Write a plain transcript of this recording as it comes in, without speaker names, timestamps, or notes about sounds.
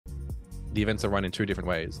the events are run in two different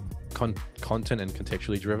ways: content and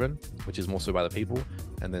contextually driven, which is more so by the people,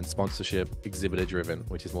 and then sponsorship, exhibitor driven,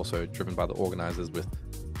 which is more so driven by the organizers with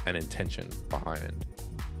an intention behind.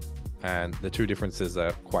 And the two differences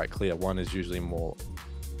are quite clear. One is usually more,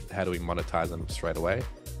 how do we monetize them straight away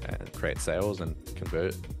and create sales and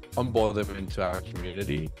convert, onboard them into our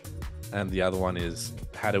community? And the other one is,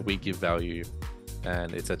 how do we give value?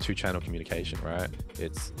 And it's a two-channel communication, right?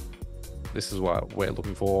 It's, this is what we're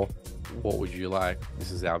looking for. What would you like? This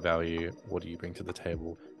is our value. What do you bring to the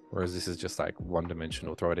table? Whereas this is just like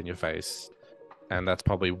one-dimensional, throw it in your face. And that's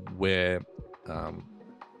probably where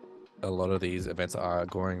a lot of these events are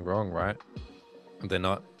going wrong, right? They're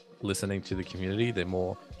not listening to the community. They're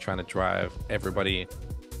more trying to drive everybody.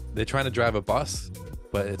 They're trying to drive a bus,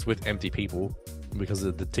 but it's with empty people because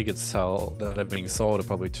the tickets that are being sold are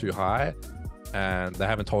probably too high, and they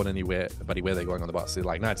haven't told anybody where they're going on the bus. They're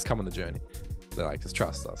like, no, just come on the journey. They're like, just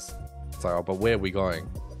trust us. So, but where are we going?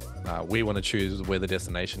 We want to choose where the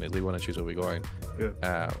destination is. We want to choose where we're going.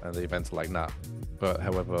 Yeah. And the events are like, nah. But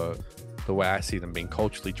however, the way I see them being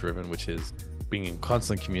culturally driven, which is being in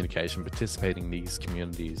constant communication, participating in these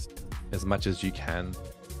communities as much as you can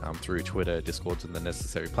through Twitter, Discords, and the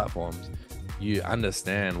necessary platforms, you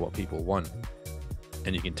understand what people want,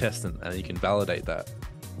 and you can test them and you can validate that.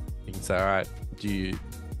 You can say, all right, do you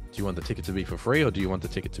want the ticket to be for free, or do you want the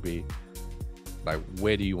ticket to be like,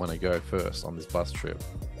 where do you want to go first on this bus trip?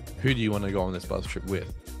 Who do you want to go on this bus trip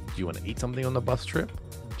with? Do you want to eat something on the bus trip?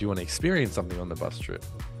 Do you want to experience something on the bus trip?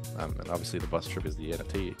 And obviously the bus trip is the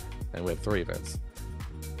NFT and Web3 events.